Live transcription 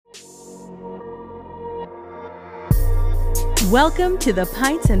Welcome to the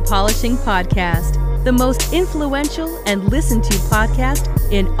Pints and Polishing Podcast, the most influential and listened to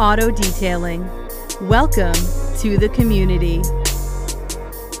podcast in auto detailing. Welcome to the community.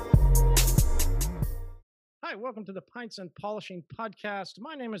 Hi, welcome to the Pints and Polishing Podcast.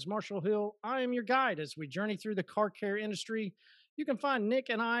 My name is Marshall Hill. I am your guide as we journey through the car care industry. You can find Nick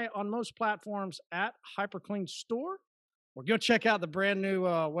and I on most platforms at HyperClean Store, or go check out the brand new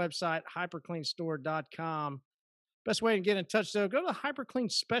website, hypercleanstore.com. Best way to get in touch, though, go to the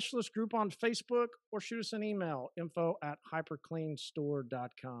HyperClean Specialist group on Facebook or shoot us an email,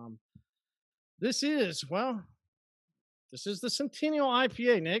 info@hypercleanstore.com. This is the Centennial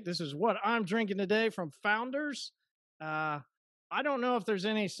IPA, Nick. This is what I'm drinking today from Founders. I don't know if there's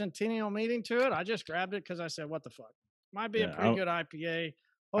any Centennial meaning to it. I just grabbed it because I said, what the fuck? Might be a pretty good IPA.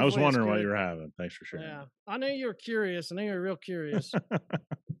 I was wondering what you were having. Thanks for sharing. Yeah, I knew you were curious. I knew you were real curious.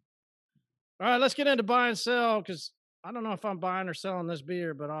 All right, let's get into buy and sell because I don't know if I'm buying or selling this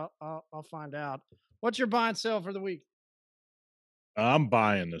beer, but I'll find out. What's your buy and sell for the week? I'm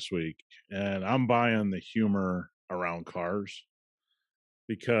buying this week, and I'm buying the humor around cars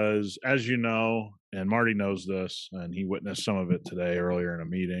because, as you know, and Marty knows this, and he witnessed some of it today earlier in a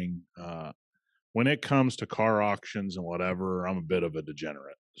meeting, when it comes to car auctions and whatever, I'm a bit of a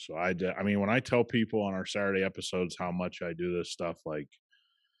degenerate. So I mean, when I tell people on our Saturday episodes how much I do this stuff,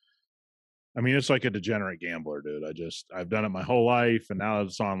 it's like a degenerate gambler, dude. I've done it my whole life, and now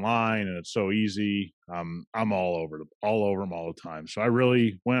it's online and it's so easy. I'm all over them all the time. So I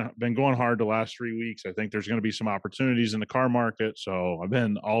really been going hard the last 3 weeks. I think there's going to be some opportunities in the car market. So I've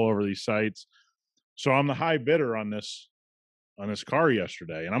been all over these sites. So I'm the high bidder on this car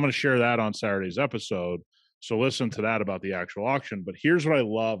yesterday, and I'm going to share that on Saturday's episode. So listen to that about the actual auction. But here's what I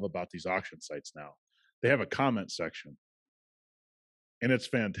love about these auction sites now. They have a comment section, and it's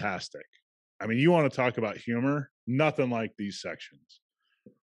fantastic. I mean, you want to talk about humor? Nothing like these sections.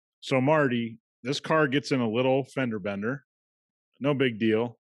 So, Marty, this car gets in a little fender bender. No big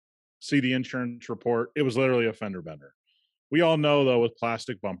deal. See the insurance report. It was literally a fender bender. We all know, though, with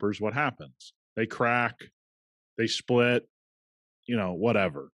plastic bumpers, what happens. They crack, they split,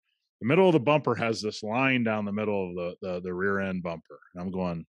 whatever. The middle of the bumper has this line down the middle of the rear end bumper. And I'm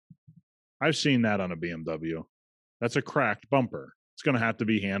going, I've seen that on a BMW. That's a cracked bumper. It's going to have to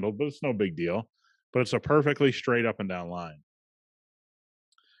be handled, but it's no big deal. But it's a perfectly straight up and down line.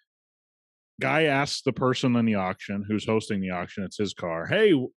 Guy asks the person in the auction who's hosting the auction, it's his car,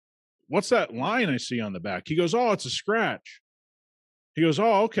 hey, what's that line I see on the back? He goes, oh, it's a scratch. He goes,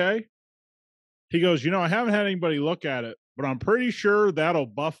 oh, okay. He goes, I haven't had anybody look at it, but I'm pretty sure that'll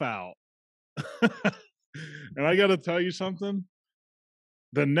buff out. And I got to tell you something.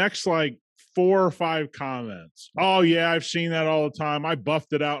 The next 4 or 5 comments. Oh, yeah, I've seen that all the time. I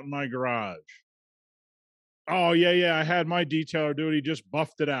buffed it out in my garage. Oh, yeah, I had my detailer do it. He just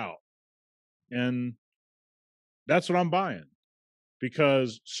buffed it out. And that's what I'm buying.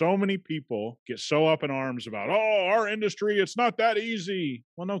 Because so many people get so up in arms about, oh, our industry, it's not that easy.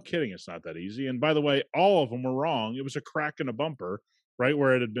 Well, no kidding, it's not that easy. And by the way, all of them were wrong. It was a crack in a bumper right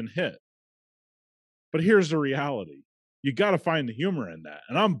where it had been hit. But here's the reality. You got to find the humor in that.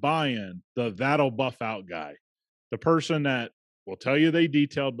 And I'm buying that'll buff out guy. The person that will tell you they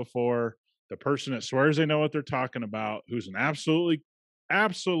detailed before, the person that swears they know what they're talking about, who's an absolute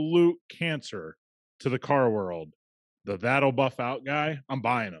cancer to the car world. That'll buff out guy, I'm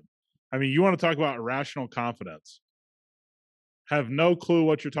buying him. I mean, you want to talk about irrational confidence. Have no clue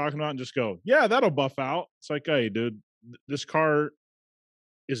what you're talking about and just go, yeah, that'll buff out. It's like, hey, dude, this car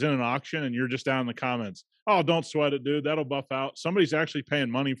is in an auction and you're just down in the comments. Oh, don't sweat it, dude. That'll buff out. Somebody's actually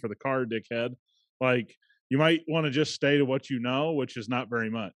paying money for the car, dickhead. You might want to just stay to what you know, which is not very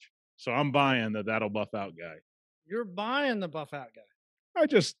much. So I'm buying that'll buff out guy. You're buying the buff out guy.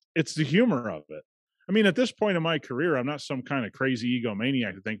 It's the humor of it. I mean, at this point in my career, I'm not some kind of crazy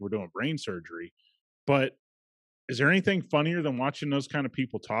egomaniac to think we're doing brain surgery. But is there anything funnier than watching those kind of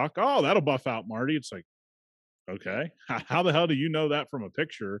people talk? Oh, that'll buff out, Marty. It's like, okay, how the hell do you know that from a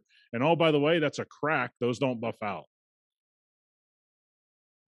picture? And oh, by the way, that's a crack. Those don't buff out.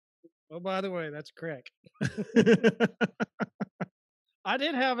 Oh, by the way, that's a crack. I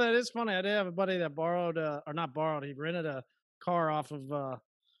did have that. It's funny. I did have a buddy that he rented a car off of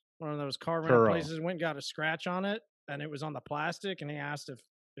one of those car rental places, went and got a scratch on it, and it was on the plastic, and he asked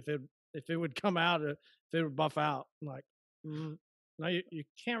if it would come out, if it would buff out. I'm like, no, you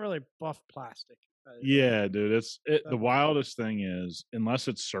can't really buff plastic. Yeah, dude. The wildest thing is, unless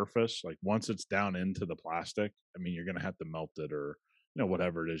it's surface, once it's down into the plastic, I mean, you're gonna have to melt it or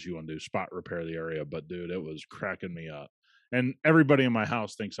whatever it is you want to do, spot repair the area. But dude, it was cracking me up. And everybody in my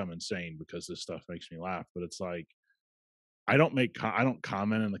house thinks I'm insane because this stuff makes me laugh. But it's like, I don't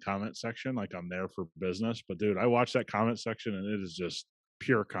comment in the comment section like I'm there for business, but dude, I watch that comment section and it is just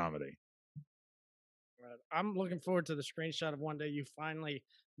pure comedy. Right. I'm looking forward to the screenshot of one day you finally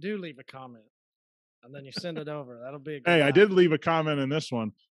do leave a comment and then you send it over. That'll be a good Hey, I laugh. did leave a comment in this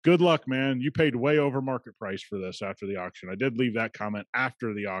one. Good luck, man. You paid way over market price for this after the auction. I did leave that comment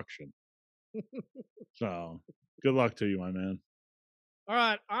after the auction. So good luck to you, my man. All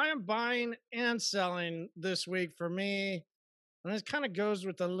right. I am buying and selling this week for me. And it kind of goes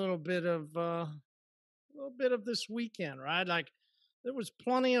with a little bit of this weekend, right? Like there was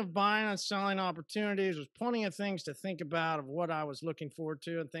plenty of buying and selling opportunities. There's plenty of things to think about of what I was looking forward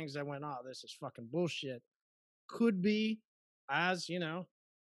to and things that went, oh, this is fucking bullshit. Could be, as you know,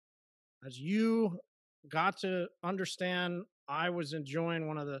 as you got to understand, I was enjoying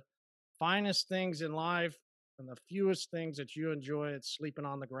one of the finest things in life and the fewest things that you enjoy. It's sleeping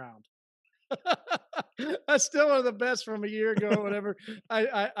on the ground. That's still one of the best from a year ago, whatever.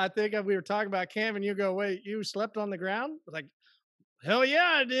 I think we were talking about Cam and you go, wait, you slept on the ground? Like, hell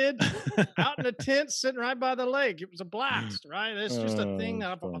yeah, I did. Out in a tent, sitting right by the lake. It was a blast, right? It's just a thing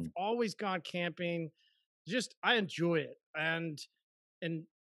that I've always gone camping. Just I enjoy it, and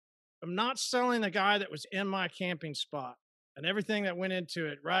I'm not selling the guy that was in my camping spot and everything that went into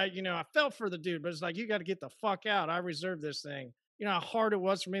it, right? You know, I felt for the dude, but it's like you got to get the fuck out. I reserved this thing. You know how hard it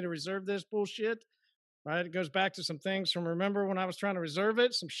was for me to reserve this bullshit, right? It goes back to some things from remember when I was trying to reserve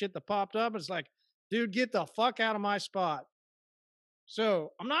it, some shit that popped up. It's like, dude, get the fuck out of my spot.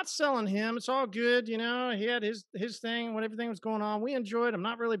 So I'm not selling him. It's all good. You know, he had his thing when everything was going on. We enjoyed. I'm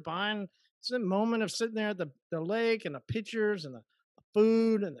not really buying. It's a moment of sitting there at the lake and the pictures and the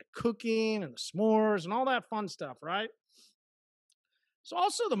food and the cooking and the s'mores and all that fun stuff, right? It's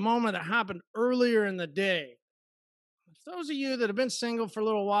also the moment that happened earlier in the day. For those of you that have been single for a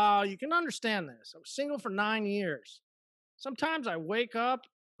little while, you can understand this. I was single for 9 years. Sometimes I wake up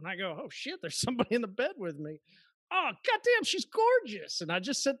and I go, oh shit, there's somebody in the bed with me. Oh, goddamn, she's gorgeous. And I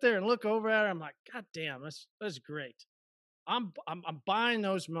just sit there and look over at her. I'm like, goddamn, that's great. I'm buying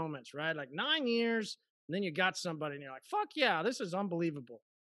those moments, right? Like 9 years, and then you got somebody and you're like, fuck yeah, this is unbelievable.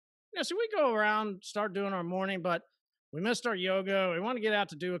 You know, so we go around, start doing our morning, but we missed our yoga. We want to get out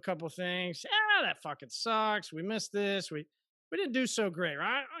to do a couple things. That fucking sucks. We missed this. We didn't do so great,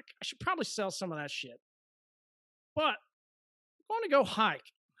 right? I should probably sell some of that shit. But we're going to go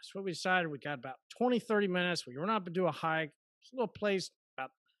hike. That's what we decided. We got about 20, 30 minutes. We went up to do a hike. It's a little place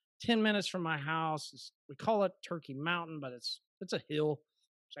about 10 minutes from my house. We call it Turkey Mountain, but it's a hill.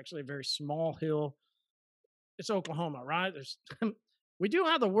 It's actually a very small hill. It's Oklahoma, right? We do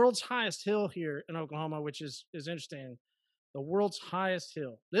have the world's highest hill here in Oklahoma, which is interesting. The world's highest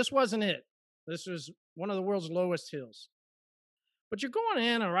hill. This wasn't it. This was one of the world's lowest hills. But you're going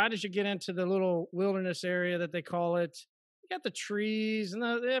in, and right as you get into the little wilderness area that they call it, you got the trees and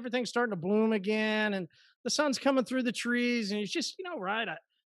everything's starting to bloom again, and the sun's coming through the trees, and it's just, you know, right? A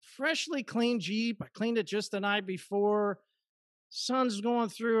freshly cleaned Jeep. I cleaned it just the night before. Sun's going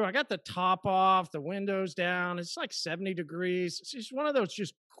through. I got the top off, the windows down. It's like 70 degrees. It's just one of those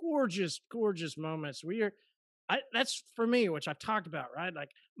just gorgeous, gorgeous moments. That's for me, which I've talked about, right?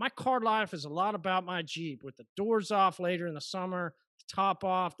 Like my car life is a lot about my Jeep with the doors off later in the summer, the top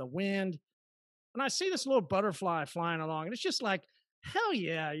off, the wind. And I see this little butterfly flying along, and it's just like, hell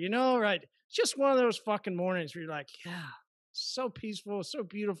yeah, you know, right? It's just one of those fucking mornings where you're like, yeah, so peaceful, so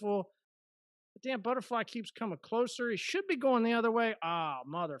beautiful. The damn butterfly keeps coming closer. He should be going the other way. Ah,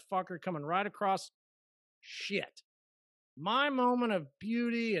 motherfucker, coming right across. Shit. My moment of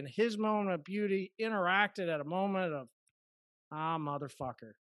beauty and his moment of beauty interacted at a moment of,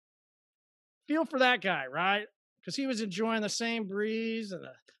 motherfucker. Feel for that guy, right? Because he was enjoying the same breeze and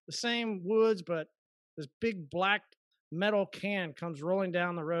the same woods, but this big black metal can comes rolling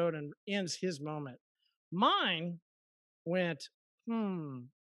down the road and ends his moment. Mine went, am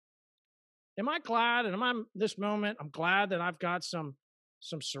I glad? And this moment, I'm glad that I've got some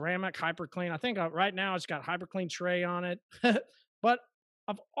ceramic HyperClean. I think right now it's got HyperClean tray on it. But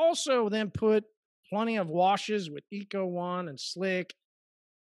I've also then put plenty of washes with Eco One and Slick.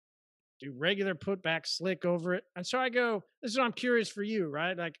 Do regular put back Slick over it. And so I go, this is what I'm curious for you,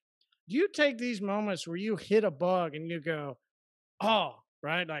 right? Like, do you take these moments where you hit a bug and you go, oh,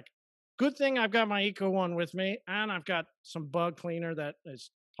 right? Like, good thing I've got my Eco One with me, and I've got some bug cleaner that is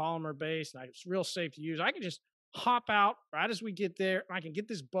polymer based, and it's real safe to use. I can just hop out right as we get there. I can get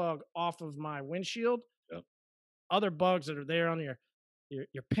this bug off of my windshield. Yep. Other bugs that are there on your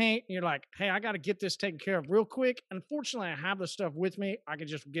paint, and you're like, hey, I got to get this taken care of real quick. Unfortunately, I have the stuff with me. I can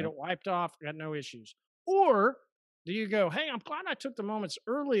just get it wiped off. I got no issues. Or do you go, hey, I'm glad I took the moments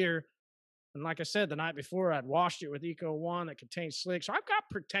earlier And like I said, the night before, I'd washed it with Eco One that contains slick. So I've got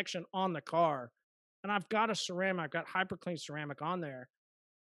protection on the car, and I've got a ceramic. I've got hyperclean ceramic on there.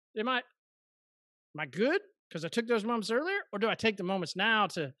 Am I good because I took those moments earlier, or do I take the moments now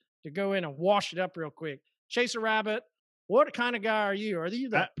to go in and wash it up real quick? Chase a rabbit. What kind of guy are you? Are you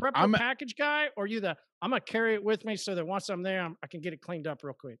the prepper package guy, or are you the I'm gonna carry it with me so that once I'm there, I can get it cleaned up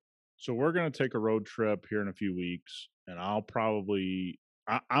real quick? So we're going to take a road trip here in a few weeks, and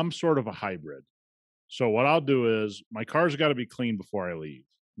I'm sort of a hybrid. So what I'll do is my car's got to be clean before I leave.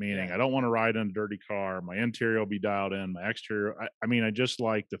 Meaning, Yeah. I don't want to ride in a dirty car. My interior will be dialed in. My exterior, I mean, I just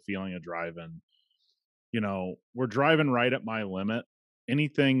like the feeling of driving. We're driving right at my limit.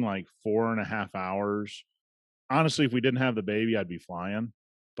 Anything like 4.5 hours. Honestly, if we didn't have the baby, I'd be flying,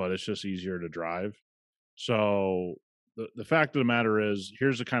 but it's just easier to drive. So the fact of the matter is,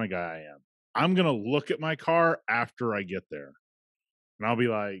 here's the kind of guy I am. I'm going to look at my car after I get there, and I'll be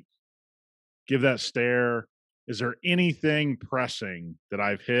like, give that stare. Is there anything pressing that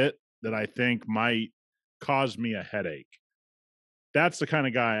I've hit that I think might cause me a headache? That's the kind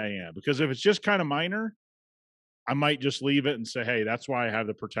of guy I am. Because if it's just kind of minor, I might just leave it and say, hey, that's why I have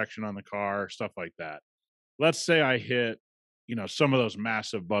the protection on the car, stuff like that. Let's say I hit, some of those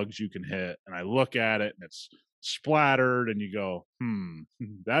massive bugs you can hit, and I look at it and it's splattered, and you go,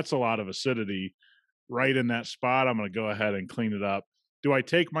 that's a lot of acidity right in that spot. I'm going to go ahead and clean it up. Do I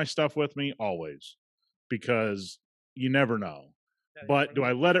take my stuff with me? Always, because you never know. But do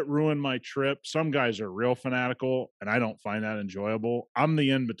I let it ruin my trip? Some guys are real fanatical, and I don't find that enjoyable. I'm the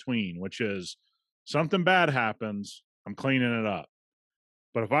in between, which is something bad happens, I'm cleaning it up.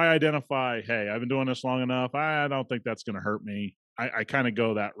 But if I identify, hey, I've been doing this long enough, I don't think that's going to hurt me. I kind of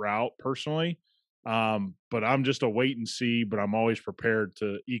go that route personally. But I'm just a wait and see, but I'm always prepared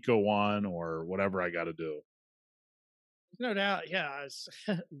to Eco One or whatever I got to do. No doubt. Yeah.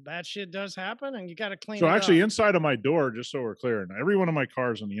 Bad shit does happen, and you got to clean So it actually, up. inside of my door, just so we're clear, and every one of my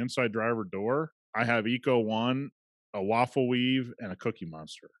cars on the inside driver door, I have Eco One, a waffle weave, and a Cookie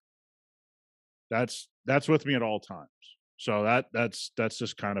Monster. That's with me at all times. So that's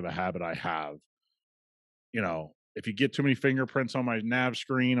just kind of a habit I have. If you get too many fingerprints on my nav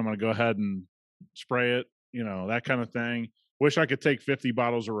screen, I'm going to go ahead and spray it, that kind of thing. Wish I could take 50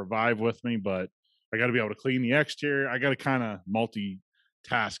 bottles of Revive with me, but I got to be able to clean the exterior. I got to kind of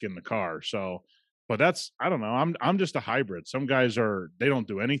multitask in the car. So, but I don't know. I'm just a hybrid. Some guys they don't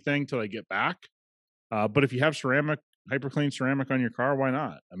do anything till they get back. But if you have hyperclean ceramic on your car, why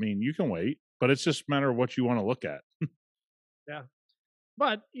not? I mean, you can wait, but it's just a matter of what you want to look at. Yeah.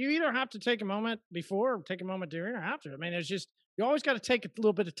 But you either have to take a moment before or take a moment during or after. I mean, it's just, you always got to take a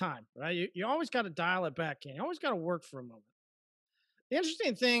little bit of time, right? You always got to dial it back in. You always got to work for a moment. The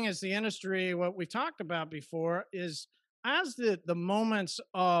interesting thing is the industry, what we talked about before, is as the moments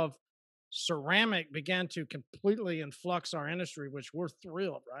of ceramic began to completely influx our industry, which we're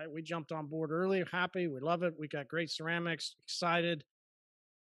thrilled, right? We jumped on board early, happy, we love it. We got great ceramics, excited.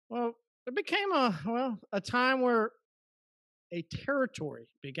 Well, it became a time where a territory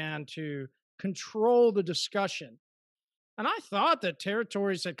began to control the discussion. And I thought that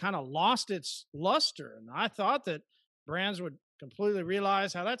territories had kind of lost its luster. And I thought that brands would completely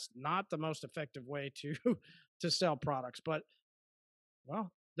realize how that's not the most effective way to sell products. But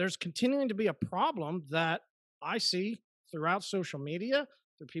well, there's continuing to be a problem that I see throughout social media,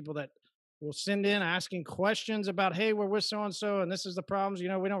 through people that will send in asking questions about, hey, we're with so and so, and this is the problems. We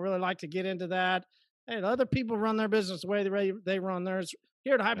don't really like to get into that. Hey, the other people run their business the way they run theirs.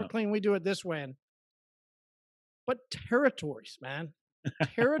 Here at HyperClean, we do it this way. But territories, man,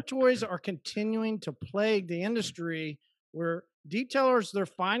 territories are continuing to plague the industry, where detailers, they're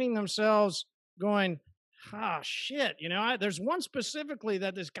finding themselves going, shit. There's one specifically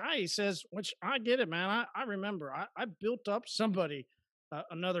that this guy, he says, which I get it, man. I remember I built up somebody,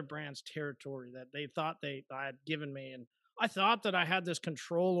 another brand's territory that they thought I had given me. And I thought that I had this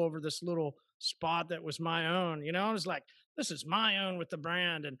control over this little spot that was my own. I was like, this is my own with the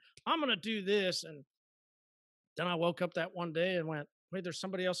brand, and I'm going to do this. And then I woke up that one day and went, wait, there's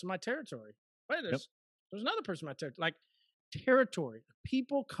somebody else in my territory. Wait, there's another person in my territory. Like, territory,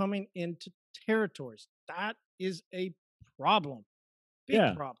 people coming into territories. That is a problem.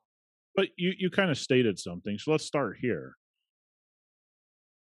 Big problem. But you kind of stated something. So let's start here.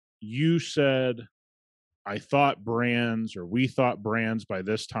 You said, we thought brands by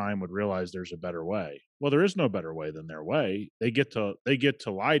this time would realize there's a better way. Well, there is no better way than their way. They get to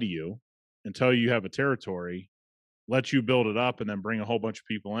lie to you and tell you have a territory, let you build it up, and then bring a whole bunch of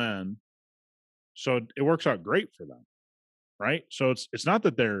people in. So it works out great for them, right? So it's not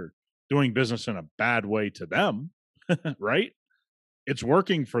that they're doing business in a bad way to them, right? It's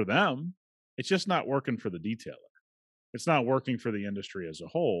working for them. It's just not working for the detailer. It's not working for the industry as a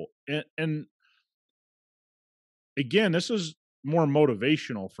whole. And again, this is more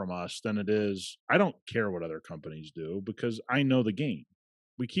motivational from us than it is. I don't care what other companies do because I know the game.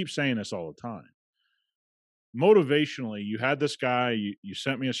 We keep saying this all the time. Motivationally, you had this guy, you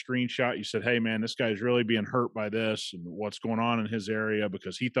sent me a screenshot. You said, hey, man, this guy's really being hurt by this and what's going on in his area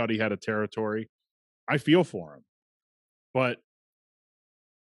because he thought he had a territory. I feel for him. But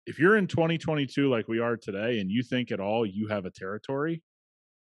if you're in 2022 like we are today and you think at all you have a territory,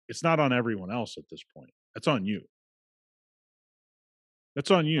 it's not on everyone else at this point. That's on you. That's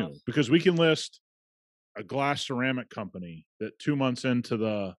on you because we can list a glass ceramic company that 2 months into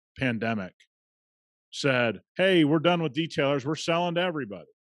the pandemic said, hey, we're done with detailers. We're selling to everybody.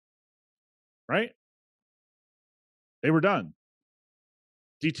 Right? They were done.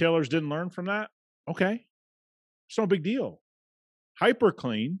 Detailers didn't learn from that. Okay. It's no big deal.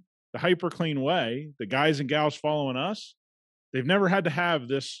 HyperClean, the HyperClean way, the guys and gals following us, they've never had to have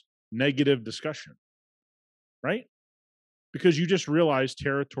this negative discussion. Right? Because you just realize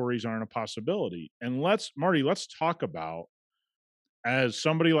territories aren't a possibility. And Marty, let's talk about, as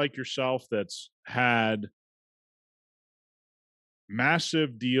somebody like yourself that's had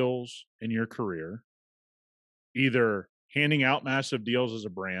massive deals in your career, either handing out massive deals as a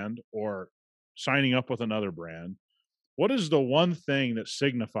brand or signing up with another brand, what is the one thing that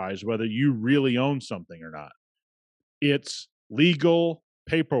signifies whether you really own something or not? It's legal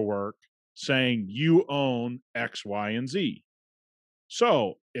paperwork saying you own X, Y, and Z.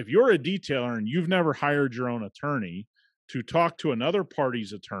 So if you're a detailer and you've never hired your own attorney to talk to another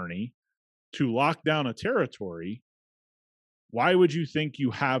party's attorney to lock down a territory, why would you think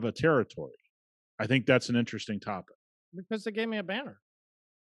you have a territory? I think that's an interesting topic. Because they gave me a banner.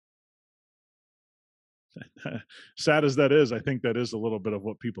 Sad as that is, I think that is a little bit of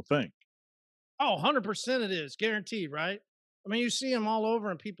what people think. Oh, 100% it is. Guaranteed, right? I mean, you see them all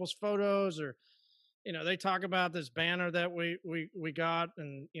over in people's photos, or, they talk about this banner that we got,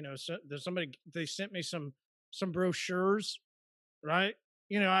 and, so there's somebody, they sent me some brochures, right?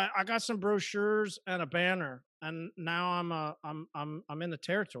 I got some brochures and a banner, and now I'm in the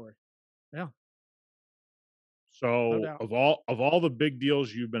territory. Yeah. So No of all the big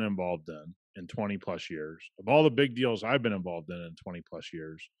deals you've been involved in 20 plus years, of all the big deals I've been involved in 20 plus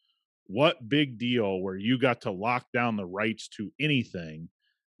years, what big deal where you got to lock down the rights to anything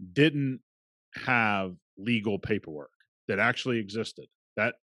didn't have legal paperwork that actually existed?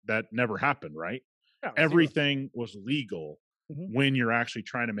 That never happened, right? Yeah, Everything was legal Mhm. when you're actually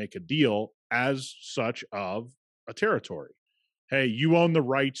trying to make a deal as such of a territory. Hey, you own the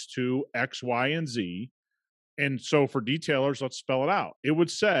rights to X, Y, and Z. And so for detailers, let's spell it out. It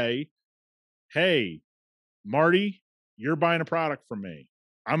would say, hey, Marty, you're buying a product from me.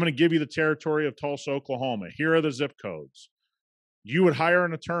 I'm going to give you the territory of Tulsa, Oklahoma. Here are the zip codes. You would hire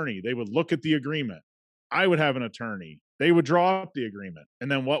an attorney. They would look at the agreement. I would have an attorney. They would draw up the agreement.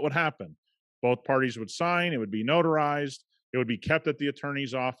 And then what would happen? Both parties would sign. It would be notarized. It would be kept at the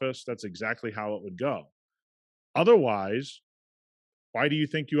attorney's office. That's exactly how it would go. Otherwise, why do you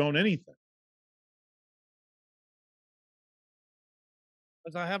think you own anything?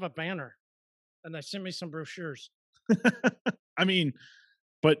 Because I have a banner, and they sent me some brochures. I mean,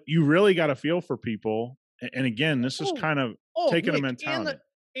 but you really got to feel for people. And again, this is kind of taking Nick, a mentality.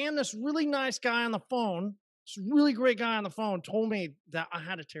 And this really nice guy on the phone, this really great guy on the phone, told me that I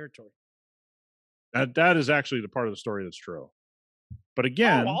had a territory. That is actually the part of the story that's true. But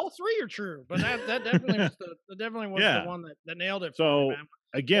again, all three are true. But that definitely was the one that nailed it. So me, man.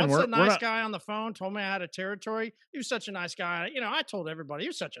 Again, once the nice guy on the phone told me I had a territory, he was such a nice guy. I told everybody he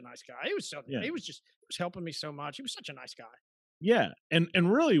was such a nice guy. He was helping me so much. He was such a nice guy. Yeah, and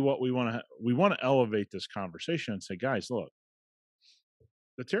really, what we want to elevate this conversation and say, guys, look,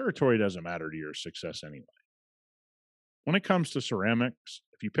 the territory doesn't matter to your success anyway. When it comes to ceramics,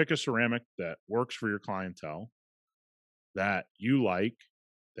 if you pick a ceramic that works for your clientele, that you like,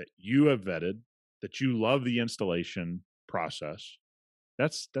 that you have vetted, that you love the installation process,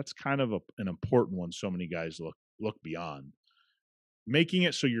 that's kind of an important one. So many guys look beyond making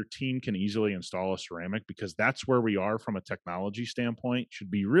it so your team can easily install a ceramic, because that's where we are from a technology standpoint,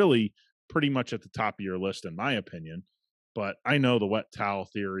 should be really pretty much at the top of your list, in my opinion. But I know the wet towel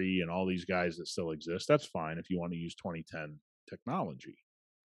theory and all these guys that still exist. That's fine if you want to use 2010 technology.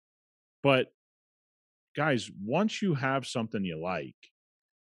 But guys, once you have something you like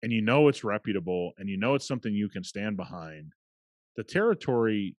and you know it's reputable and you know it's something you can stand behind, the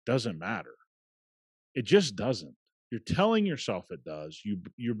territory doesn't matter. It just doesn't. You're telling yourself it does.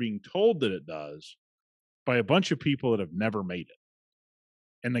 You're being told that it does by a bunch of people that have never made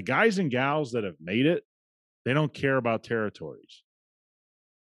it. And the guys and gals that have made it, they don't care about territories.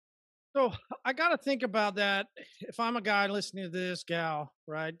 So I got to think about that. If I'm a guy listening to this gal,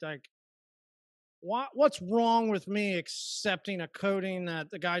 right? Like, what's wrong with me accepting a coating that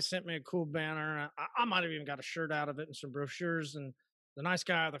the guy sent me a cool banner? I might have even got a shirt out of it and some brochures. And the nice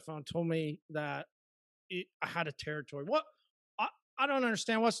guy on the phone told me that I had a territory. I, I don't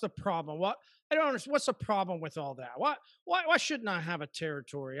understand. What's the problem? I don't understand. What's the problem with all that? Why shouldn't I have a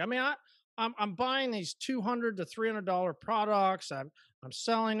territory? I mean, I'm buying these $200 to $300 products. I'm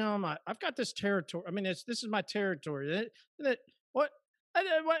selling them. I've got this territory. I mean, this is my territory. What,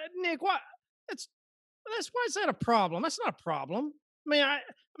 Nick? What? Why is that a problem? That's not a problem. I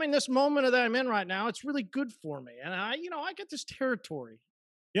mean, this moment that I'm in right now, it's really good for me, and I get this territory.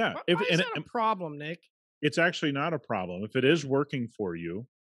 Yeah, Why is that a problem, Nick? It's actually not a problem. If it is working for you,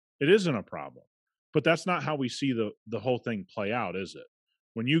 it isn't a problem. But that's not how we see the whole thing play out, is it?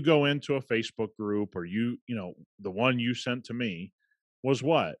 When you go into a Facebook group, or the one you sent to me was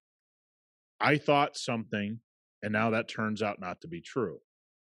what? I thought something, and now that turns out not to be true.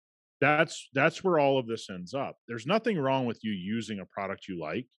 That's where all of this ends up. There's nothing wrong with you using a product you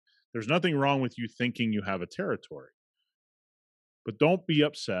like. There's nothing wrong with you thinking you have a territory. But don't be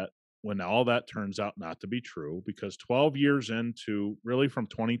upset when all that turns out not to be true, because 12 years into, really from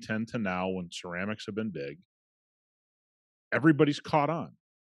 2010 to now, when ceramics have been big, everybody's caught on.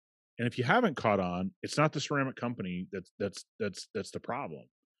 And if you haven't caught on, it's not the ceramic company that's the problem.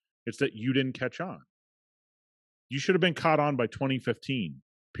 It's that you didn't catch on. You should have been caught on by 2015.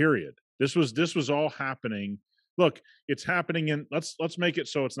 Period. This was all happening. Look, it's happening in, let's make it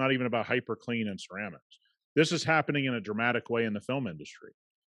so it's not even about hyper clean and ceramics. This is happening in a dramatic way in the film industry.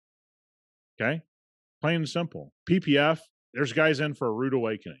 Okay? Plain and simple. PPF, there's guys in for a rude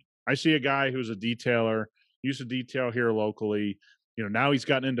awakening. I see a guy who's a detailer, used to detail here locally. Now he's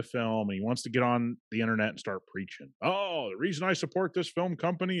gotten into film and he wants to get on the internet and start preaching. Oh, the reason I support this film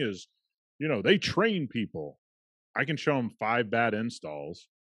company is, they train people. I can show him 5 bad installs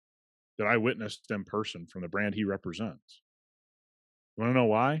that I witnessed in person from the brand he represents. You want to know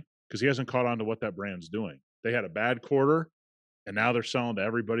why? Because he hasn't caught on to what that brand's doing. They had a bad quarter, and now they're selling to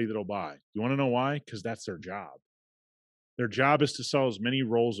everybody that'll buy. You want to know why? Because that's their job. Their job is to sell as many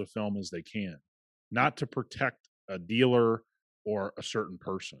rolls of film as they can, not to protect a dealer or a certain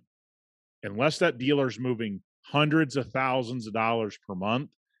person. Unless that dealer's moving hundreds of thousands of dollars per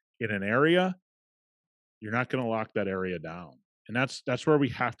month in an area, you're not going to lock that area down. And that's where we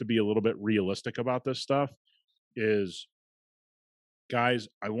have to be a little bit realistic about this stuff is, guys,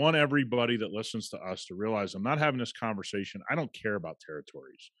 I want everybody that listens to us to realize I'm not having this conversation. I don't care about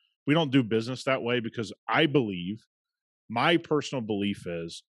territories. We don't do business that way because I believe, my personal belief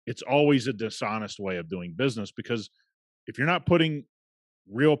is, it's always a dishonest way of doing business, because if you're not putting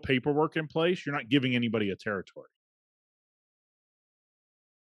real paperwork in place, you're not giving anybody a territory.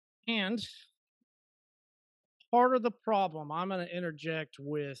 And part of the problem, I'm going to interject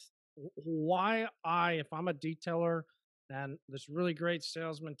with why if I'm a detailer and this really great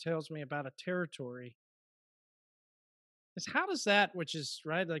salesman tells me about a territory, is how does that, which is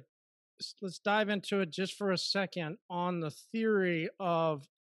right, like, let's dive into it just for a second on the theory of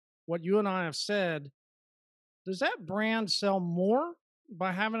what you and I have said. Does that brand sell more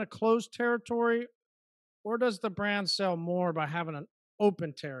by having a closed territory, or does the brand sell more by having an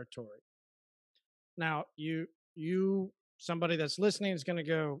open territory? Now, somebody that's listening is going to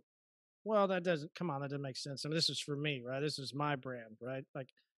go, well, that doesn't make sense. I mean, this is for me, right? This is my brand, right? Like,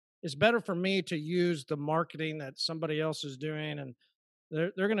 it's better for me to use the marketing that somebody else is doing, and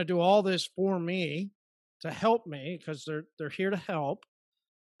they're going to do all this for me to help me because they're here to help,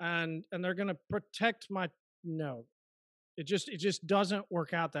 and they're going to protect my. No, it just doesn't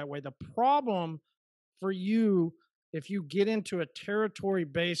work out that way. The problem for you, if you get into a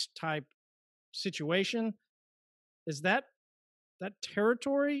territory-based type situation, is that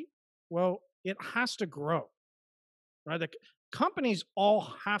territory, well, it has to grow, right? The companies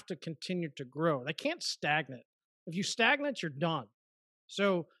all have to continue to grow. They can't stagnate. If you stagnate, you're done.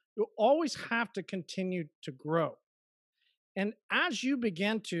 So you always have to continue to grow. And as you the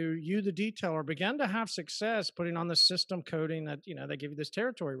detailer, began to have success putting on the system coating that, they give you this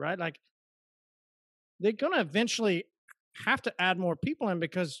territory, right? Like, they're going to eventually have to add more people in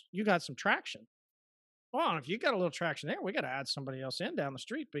because you got some traction. Well, if you got a little traction there, we got to add somebody else in down the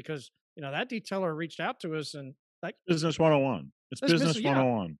street because, that detailer reached out to us, and like, business 101. It's business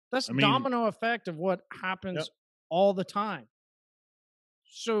 101. That's domino effect of what happens all the time.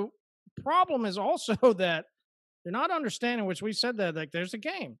 So problem is also that you're not understanding, which we said that, like, there's a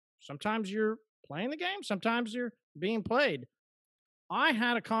game. Sometimes you're playing the game. Sometimes you're being played. I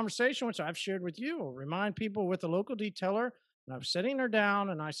had a conversation, which I've shared with you, I'll remind people with a local detailer. And I was sitting her down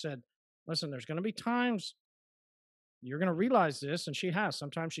and I said, listen, there's going to be times you're going to realize this. And she has.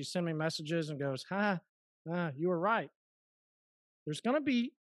 Sometimes she sends me messages and goes, you were right. There's going to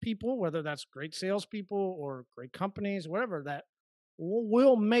be people, whether that's great salespeople or great companies, whatever, that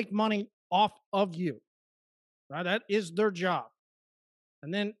will make money off of you. Right? That is their job.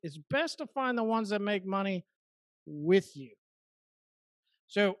 And then it's best to find the ones that make money with you.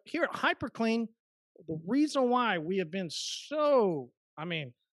 So here at HyperClean, the reason why we have been so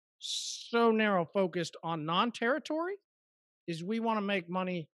narrow focused on non-territory is we want to make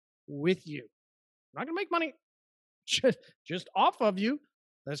money with you. We're not going to make money just off of you.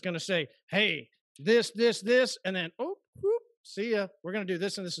 That's going to say, hey, this, and then, see ya. We're going to do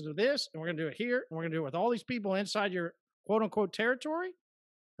this and this and this, and we're going to do it here, and we're going to do it with all these people inside your quote unquote territory.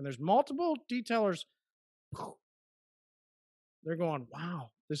 And there's multiple detailers. They're going, wow,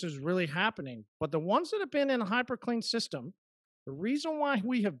 this is really happening. But the ones that have been in a HyperClean system, the reason why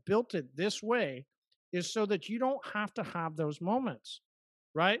we have built it this way is so that you don't have to have those moments,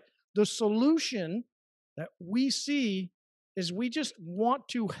 right? The solution that we see is we just want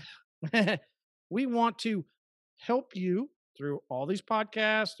to, we want to help you through all these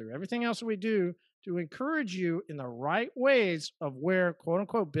podcasts, through everything else that we do, to encourage you in the right ways of where quote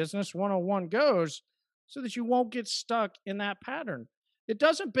unquote business 101 goes, so that you won't get stuck in that pattern. It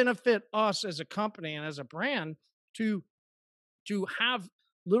doesn't benefit us as a company and as a brand to have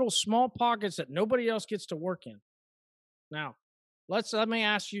little small pockets that nobody else gets to work in. Now, let me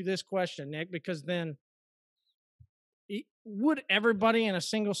ask you this question, Nick, because then would everybody in a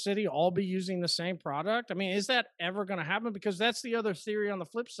single city all be using the same product? I mean, is that ever going to happen? Because that's the other theory on the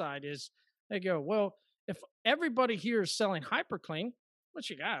flip side is they go, well, if everybody here is selling HyperClean,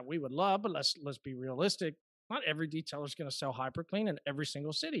 which we would love, but let's be realistic. Not every detailer is going to sell HyperClean in every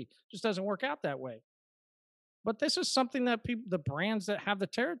single city. It just doesn't work out that way. But this is something that the brands that have the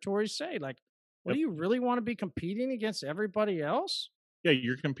territories say, like, well, do you really want to be competing against everybody else? Yeah,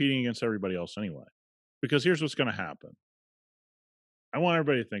 you're competing against everybody else anyway. Because here's what's going to happen. I want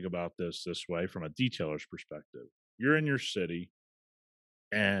everybody to think about this way from a detailer's perspective. You're in your city,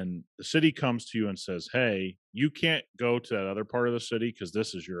 and the city comes to you and says, hey, you can't go to that other part of the city because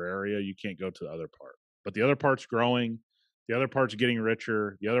this is your area. You can't go to the other part. But the other part's growing. The other part's getting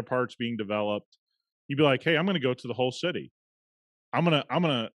richer. The other part's being developed. You'd be like, hey, I'm going to go to the whole city. I'm going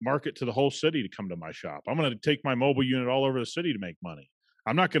to market to the whole city to come to my shop. I'm going to take my mobile unit all over the city to make money.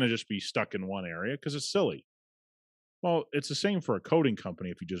 I'm not going to just be stuck in one area because it's silly. Well, it's the same for a coating company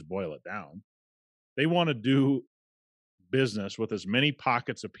if you just boil it down. They want to do business with as many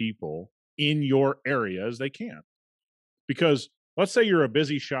pockets of people in your area as they can. Because let's say you're a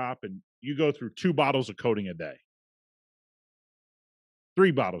busy shop and you go through 2 bottles of coating a day.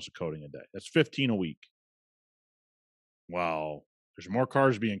 3 bottles of coating a day. That's 15 a week. Well, there's more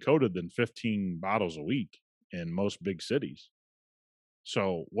cars being coated than 15 bottles a week in most big cities.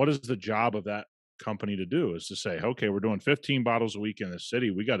 So what is the job of that company to do is to say, okay, we're doing 15 bottles a week in this city.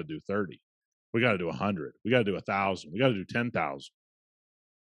 We got to do 30. We got to do 100. We got to do 1,000. We got to do 10,000.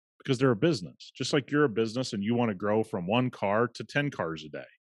 Because they're a business. Just like you're a business and you want to grow from 1 car to 10 cars a day,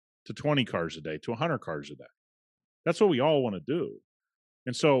 to 20 cars a day, to 100 cars a day. That's what we all want to do.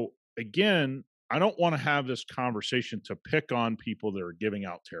 And so, again, I don't want to have this conversation to pick on people that are giving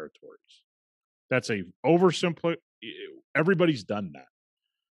out territories. That's a oversimple. Everybody's done that.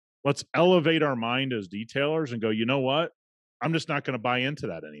 Let's elevate our mind as detailers and go, you know what? I'm just not going to buy into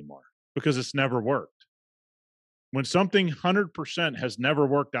that anymore because it's never worked. When something 100% has never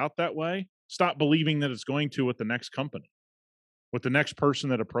worked out that way, stop believing that it's going to with the next company, with the next person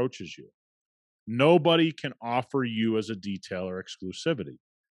that approaches you. Nobody can offer you as a detailer exclusivity.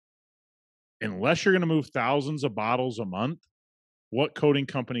 Unless you're going to move thousands of bottles a month, what coating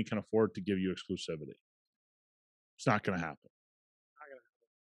company can afford to give you exclusivity? It's not going to happen.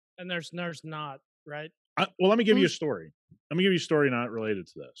 And there's not, right? Well, let me give you a story. Let me give you a story not related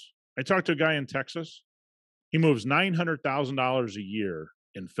to this. I talked to a guy in Texas. He moves $900,000 a year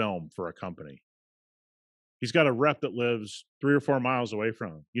in film for a company. He's got a rep that lives 3 or 4 miles away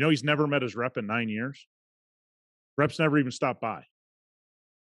from him. You know, he's never met his rep in 9 years. Reps never even stopped by.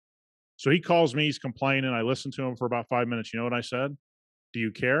 So he calls me, he's complaining. I listened to him for about 5 minutes. You know what I said? Do you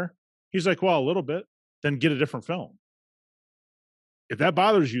care? He's like, well, a little bit. Then get a different film. If that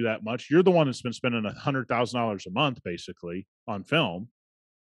bothers you that much, you're the one that's been spending $100,000 a month basically on film.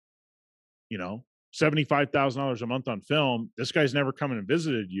 You know, $75,000 a month on film. This guy's never come in and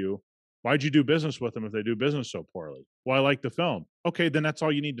visited you. Why'd you do business with them if they do business so poorly? Well, I like the film. Okay, then that's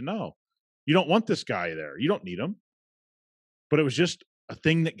all you need to know. You don't want this guy there. You don't need him. but it was just a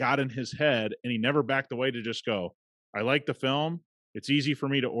thing that got in his head, and he never backed away to just go, I like the film. It's easy for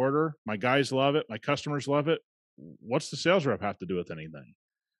me to order. My guys love it. My customers love it. What's the sales rep have to do with anything?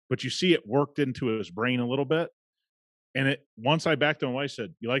 But you see it worked into his brain a little bit. And it once I backed him away, I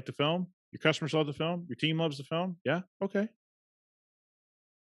said, you like the film? Your customers love the film? Your team loves the film? Yeah? Okay.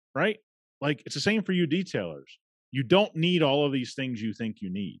 Right? Like, it's the same for you detailers. You don't need all of these things you think you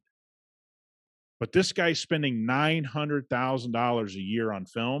need. But this guy's spending $900,000 a year on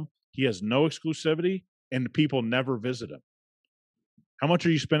film. He has no exclusivity, and people never visit him. How much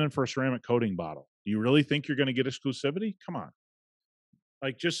are you spending for a ceramic coating bottle? Do you really think you're going to get exclusivity? Come on.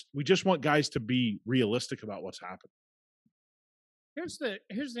 Like, we just want guys to be realistic about what's happening. Here's the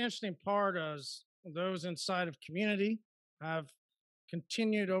interesting part: is those inside of community have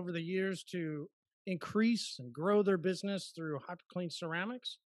continued over the years to increase and grow their business through HyperClean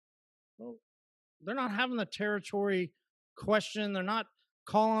Ceramics. Well, they're not having the territory question. They're not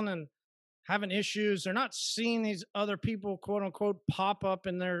calling and having issues. They're not seeing these other people, quote unquote, pop up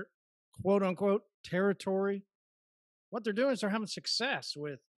in their quote unquote territory. What they're doing is they're having success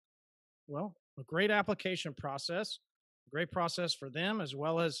with, well, a great application process, a great process for them, as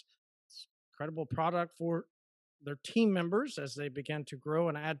well as incredible product for their team members as they begin to grow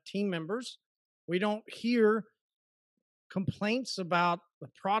and add team members. We don't hear complaints about the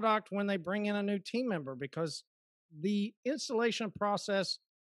product when they bring in a new team member because the installation process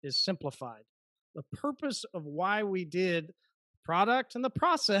is simplified. The purpose of why we did the product and the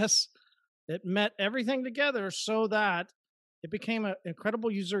process, it met everything together so that it became an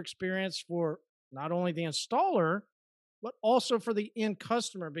incredible user experience for not only the installer, but also for the end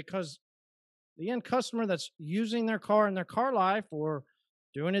customer, because the end customer that's using their car in their car life or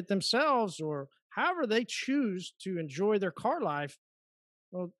doing it themselves or however they choose to enjoy their car life,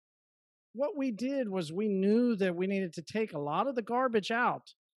 well, what we did was we knew that we needed to take a lot of the garbage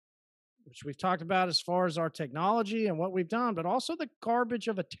out, which we've talked about as far as our technology and what we've done, but also the garbage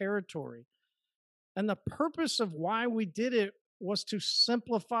of a territory. And the purpose of why we did it was to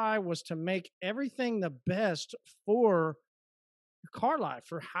simplify, was to make everything the best for your car life,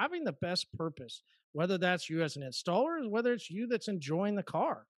 for having the best purpose, whether that's you as an installer, or whether it's you that's enjoying the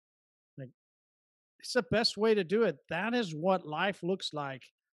car. Like, it's the best way to do it. That is what life looks like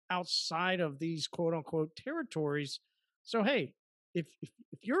outside of these quote unquote territories. So, hey, if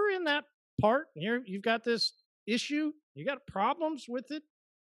you're in that part, you've got this issue, you got problems with it,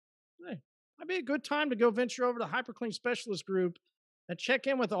 hey, might be a good time to go venture over to HyperClean Specialist Group and check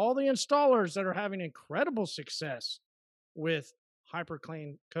in with all the installers that are having incredible success with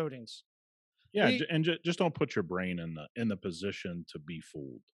HyperClean coatings. Yeah, and just don't put your brain in the position to be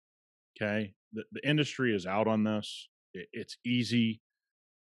fooled. Okay, the industry is out on this. It's easy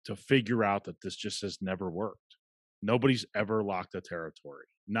to figure out that this just has never worked. Nobody's ever locked a territory,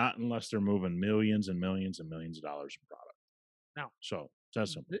 not unless they're moving millions and millions and millions of dollars in product. Now, so it's that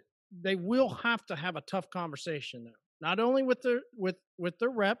simple. They will have to have a tough conversation, though, not only with their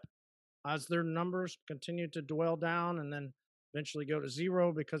rep as their numbers continue to dwell down and then eventually go to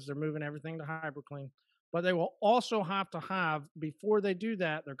zero because they're moving everything to HyperClean, but they will also have to have, before they do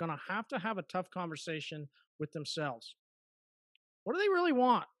that, they're going to have a tough conversation with themselves. What do they really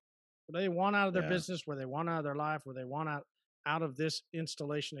want? What do they want out of their business? What do they want out of their life? What do they want out of this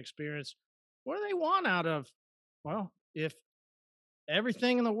installation experience? What do they want out of, well, if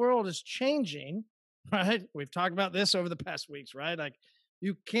everything in the world is changing, right? We've talked about this over the past weeks, right? Like,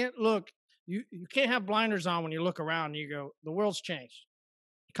 you can't you can't have blinders on when you look around and you go, the world's changed.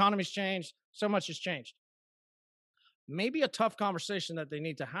 Economy's changed. So much has changed. Maybe a tough conversation that they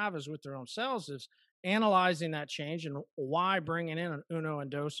need to have is with their own selves, is analyzing that change and why bringing in an Uno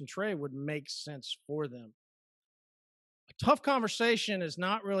and Dos and Trey would make sense for them. A tough conversation is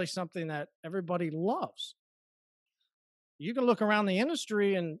not really something that everybody loves. You can look around the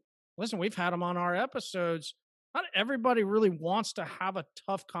industry and listen, we've had them on our episodes. Not everybody really wants to have a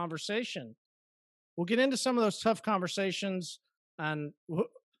tough conversation. We'll get into some of those tough conversations. And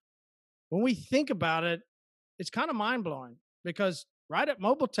when we think about it, it's kind of mind blowing, because right at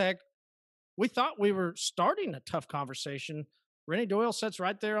Mobile Tech, we thought we were starting a tough conversation. Rennie Doyle sits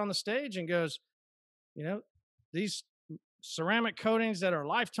right there on the stage and goes, these ceramic coatings that are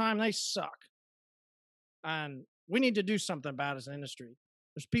lifetime, they suck. And we need to do something about it as an industry.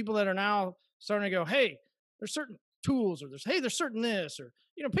 There's people that are now starting to go, hey, there's certain tools, or there's certain this, or,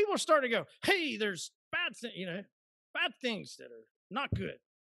 people are starting to go, hey, there's bad things that are not good.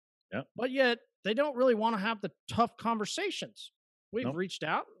 Yeah. But yet they don't really want to have the tough conversations. We've reached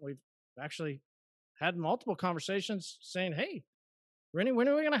out. We've actually had multiple conversations saying, hey, Rennie, when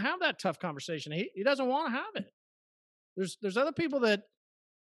are we going to have that tough conversation? He doesn't want to have it. There's other people that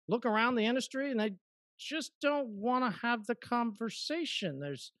look around the industry and they just don't want to have the conversation.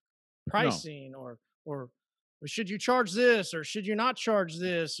 There's No. pricing or should you charge this or should you not charge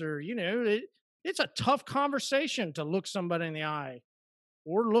this or it's a tough conversation to look somebody in the eye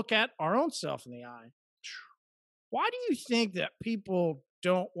or look at our own self in the eye. Why do you think that people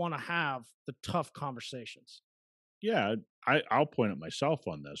don't want to have the tough conversations? Yeah, I'll point at myself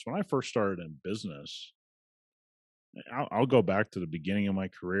on this. When I first started in business, I'll go back to the beginning of my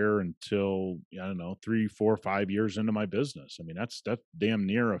career until, I don't know, 3, 4, 5 years into my business. I mean, that's damn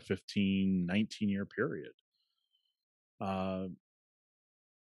near a 15, 19-year period. Uh,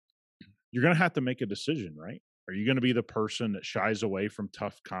 you're going to have to make a decision, right? Are you going to be the person that shies away from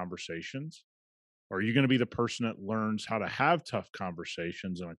tough conversations? Or are you going to be the person that learns how to have tough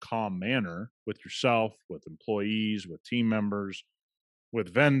conversations in a calm manner with yourself, with employees, with team members,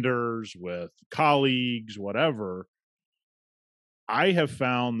 with vendors, with colleagues, whatever? I have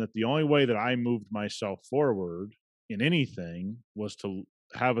found that the only way that I moved myself forward in anything was to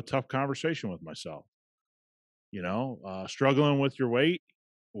have a tough conversation with myself. Struggling with your weight,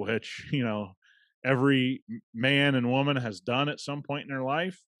 which, every man and woman has done at some point in their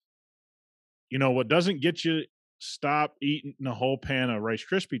life. What doesn't get you stop eating a whole pan of Rice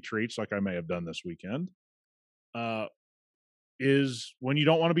Krispie treats like I may have done this weekend, uh, is when you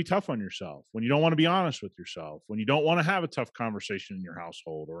don't want to be tough on yourself, when you don't want to be honest with yourself, when you don't want to have a tough conversation in your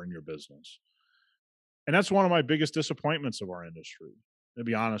household or in your business. And that's one of my biggest disappointments of our industry, to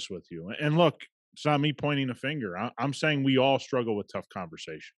be honest with you. And look, it's not me pointing a finger. I'm saying we all struggle with tough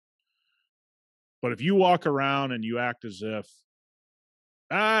conversation. But if you walk around and you act as if,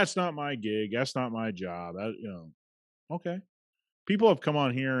 it's not my gig, that's not my job, okay. People have come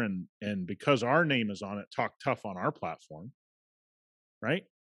on here and because our name is on it, talk tough on our platform, right?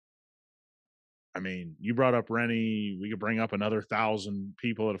 I mean, you brought up Rennie. We could bring up another 1,000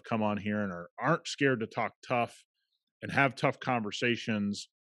 people that have come on here and aren't scared to talk tough and have tough conversations,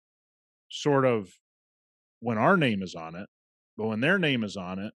 sort of when our name is on it. But when their name is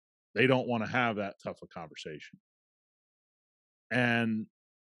on it, they don't want to have that tough a conversation. And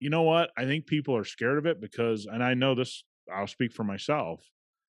you know what? I think people are scared of it because, and I know this, I'll speak for myself.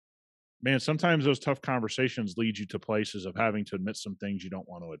 Man, sometimes those tough conversations lead you to places of having to admit some things you don't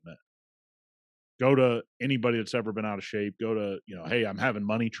want to admit. Go to anybody that's ever been out of shape. Go to, hey, I'm having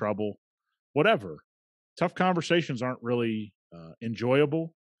money trouble, whatever. Tough conversations aren't really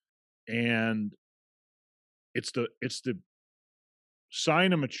enjoyable. And it's the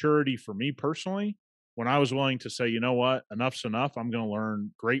sign of maturity for me personally when I was willing to say, you know what, enough's enough. I'm going to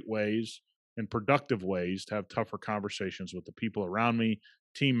learn great ways and productive ways to have tougher conversations with the people around me,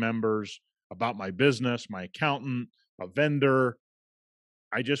 team members, about my business, my accountant, a vendor.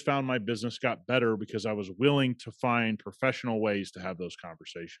 I just found my business got better because I was willing to find professional ways to have those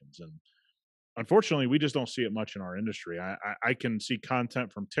conversations. And unfortunately, we just don't see it much in our industry. I can see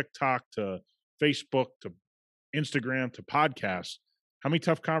content from TikTok to Facebook to Instagram to podcasts. How many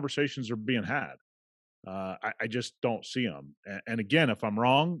tough conversations are being had? I just don't see them. And again, if I'm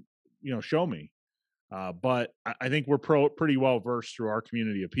wrong, show me. But I think we're pretty well versed through our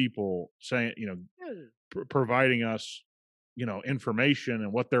community of people saying, providing us, information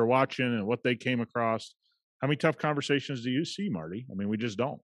and what they're watching and what they came across. How many tough conversations do you see, Marty? I mean, we just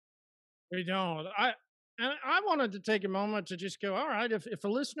don't. We don't. I wanted to take a moment to just go, all right, if a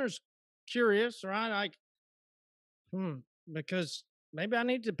listener's curious, right, because maybe I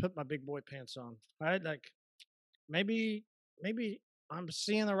need to put my big boy pants on, right? Like maybe I'm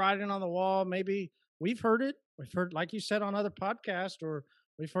seeing the writing on the wall. Maybe we've heard it. We've heard, like you said, on other podcasts, or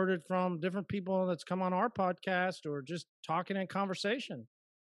we've heard it from different people that's come on our podcast, or just talking in conversation.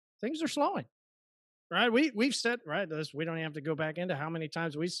 Things are slowing, right? We've said, right, this, we don't even have to go back into how many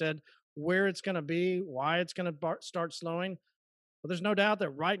times we said where it's going to be, why it's going to start slowing. But there's no doubt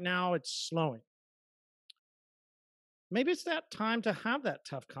that right now it's slowing. Maybe it's that time to have that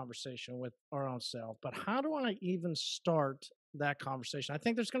tough conversation with our own self. But how do I even start that conversation? I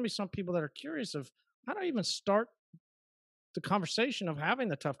think there's going to be some people that are curious of how do I even start the conversation of having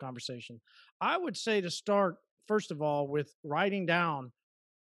the tough conversation. I would say to start, first of all, with writing down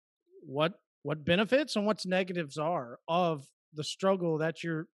what benefits and what's negatives are of the struggle that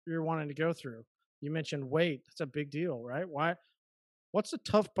you're wanting to go through. You mentioned weight. That's a big deal, right? What's the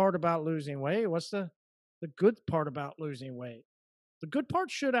tough part about losing weight? What's the good part about losing weight? The good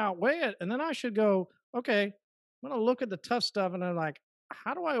part should outweigh it. And then I should go, okay, I'm going to look at the tough stuff and I'm like,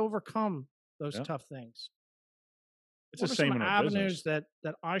 how do I overcome those tough things? It's What the are same some in our avenues business.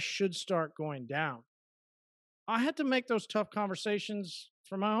 that I should start going down? I had to make those tough conversations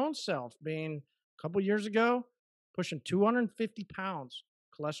for my own self. Being a couple years ago, pushing 250 pounds,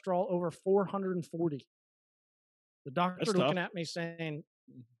 cholesterol over 440. The doctor That's looking tough. at me saying,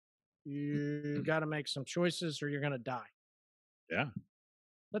 you got to make some choices or you're going to die. Yeah.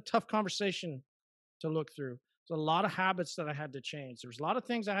 A tough conversation to look through. There's a lot of habits that I had to change. There's a lot of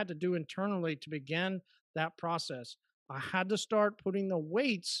things I had to do internally to begin that process. I had to start putting the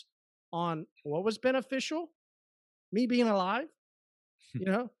weights on what was beneficial, me being alive,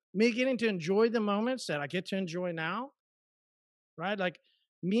 me getting to enjoy the moments that I get to enjoy now, right? Like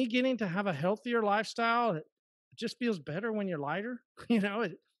me getting to have a healthier lifestyle. It just feels better when you're lighter.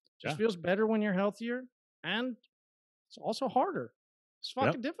 It just feels better when you're healthier. And it's also harder. It's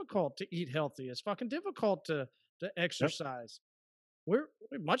fucking difficult to eat healthy. It's fucking difficult to exercise. We'd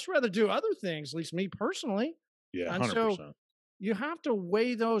much rather do other things, at least me personally. Yeah, And 100%. so you have to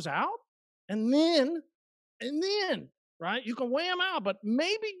weigh those out and then, right? You can weigh them out, but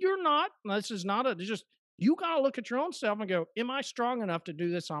maybe you're not. This is not you got to look at your own self and go, am I strong enough to do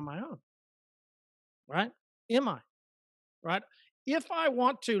this on my own? Right? Am I? Right? If I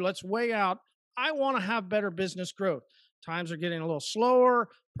want to, let's weigh out, I want to have better business growth. Times are getting a little slower.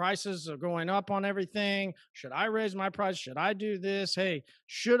 Prices are going up on everything. Should I raise my price? Should I do this? Hey,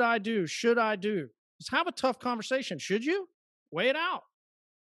 should I do? Let's have a tough conversation. Should you? Weigh it out.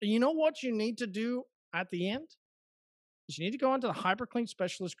 And you know what you need to do at the end? Is you need to go into the HyperClean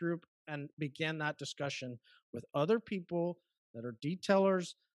Specialist Group and begin that discussion with other people that are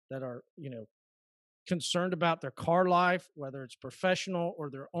detailers, that are, concerned about their car life, whether it's professional or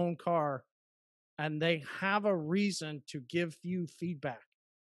their own car, and they have a reason to give you feedback.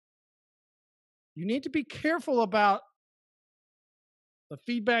 You need to be careful about the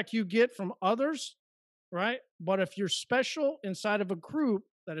feedback you get from others, right? But if you're special inside of a group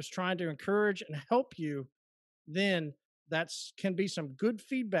that is trying to encourage and help you, then that's can be some good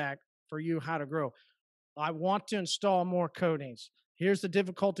feedback for you how to grow. I want to install more coatings. Here's the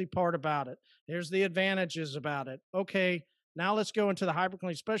difficulty part about it. Here's the advantages about it. Okay, now let's go into the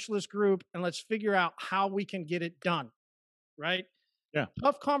HyperClean Specialist Group and let's figure out how we can get it done, right? Yeah.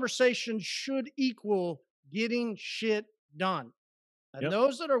 Tough conversations should equal getting shit done. And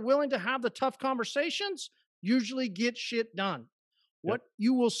those that are willing to have the tough conversations usually get shit done. What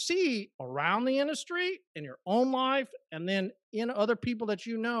you will see around the industry, in your own life, and then in other people that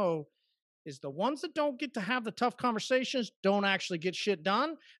you know, is the ones that don't get to have the tough conversations don't actually get shit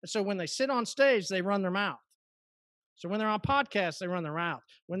done. And so when they sit on stage, they run their mouth. So when they're on podcasts, they run their mouth.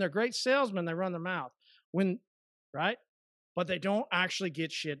 When they're great salesmen, they run their mouth. Right? But they don't actually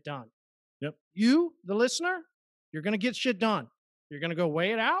get shit done. Yep. You, the listener, you're going to get shit done. You're going to go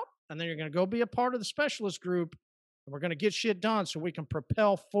weigh it out, and then you're going to go be a part of the specialist group, and we're going to get shit done so we can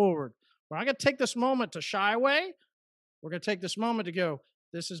propel forward. We're not going to take this moment to shy away. We're going to take this moment to go,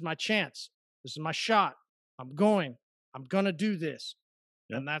 this is my chance. This is my shot. I'm going to do this.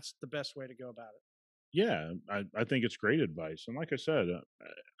 Yep. And that's the best way to go about it. Yeah, I think it's great advice. And like I said,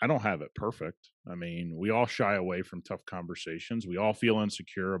 I don't have it perfect. I mean, we all shy away from tough conversations. We all feel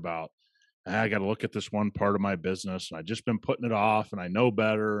insecure about, I got to look at this one part of my business and I've just been putting it off and I know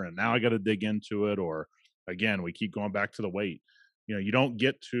better. And now I got to dig into it. Or again, we keep going back to the weight. You don't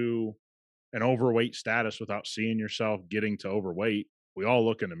get to an overweight status without seeing yourself getting to overweight. We all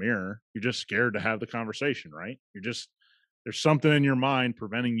look in the mirror. You're just scared to have the conversation, right? There's something in your mind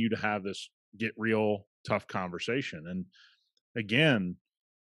preventing you to have this get real tough conversation. And again,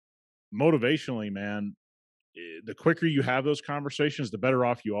 motivationally, man, the quicker you have those conversations, the better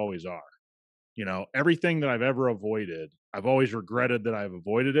off you always are. Everything that I've ever avoided, I've always regretted that I've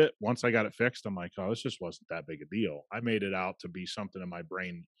avoided it. Once I got it fixed, I'm like, oh, this just wasn't that big a deal. I made it out to be something in my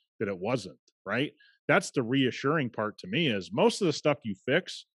brain that it wasn't, right? That's the reassuring part to me, is most of the stuff you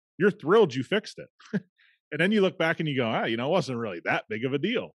fix, you're thrilled you fixed it. And then you look back and you go, it wasn't really that big of a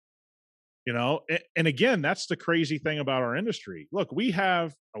deal. And again, that's the crazy thing about our industry. Look, we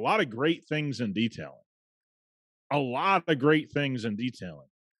have a lot of great things in detailing,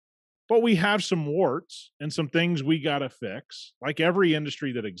 but we have some warts and some things we got to fix, like every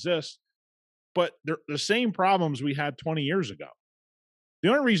industry that exists. But they're the same problems we had 20 years ago. The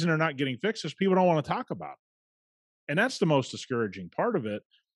only reason they're not getting fixed is people don't want to talk about it. And that's the most discouraging part of it,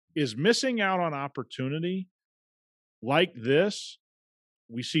 is missing out on opportunity like this.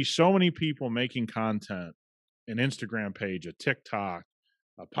 We see so many people making content, an Instagram page, a TikTok,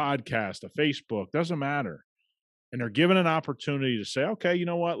 a podcast, a Facebook, doesn't matter. And they're given an opportunity to say, okay, you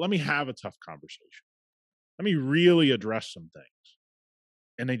know what? Let me have a tough conversation. Let me really address some things.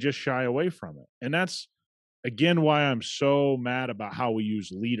 And they just shy away from it. And that's, again, why I'm so mad about how we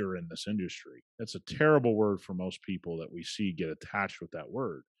use leader in this industry. That's a terrible word for most people that we see get attached with that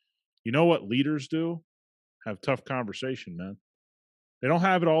word. You know what leaders do? have tough conversation, man. They don't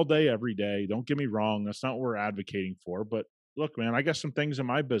have it all day, every day. Don't get me wrong. That's not what we're advocating for. But look, man, I got some things in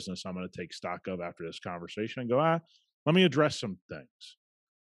my business I'm going to take stock of after this conversation and go, let me address some things.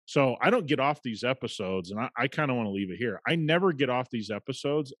 So I don't get off these episodes, and I kind of want to leave it here. I never get off these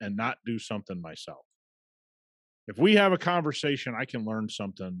episodes and not do something myself. If we have a conversation, I can learn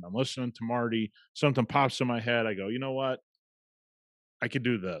something. I'm listening to Marty, something pops in my head. I go, you know what? I could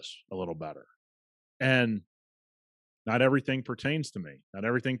do this a little better. And not everything pertains to me. Not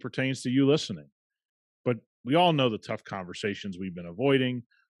everything pertains to you listening. But we all know the tough conversations we've been avoiding.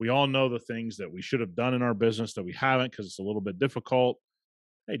 We all know the things that we should have done in our business that we haven't because it's a little bit difficult.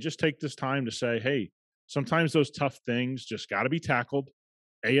 Hey, just take this time to say, hey, sometimes those tough things just got to be tackled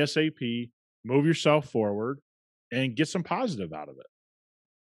ASAP, move yourself forward, and get some positive out of it.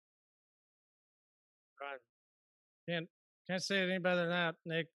 Right. Can't say it any better than that,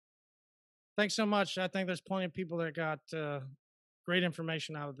 Nick. Thanks so much. I think there's plenty of people that got great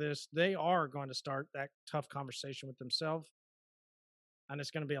information out of this. They are going to start that tough conversation with themselves, and it's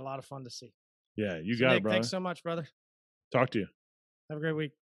going to be a lot of fun to see. Yeah, you So got Nick, it, brother. thanks so much, brother. Talk to you. Have a great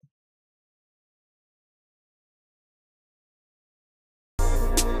week.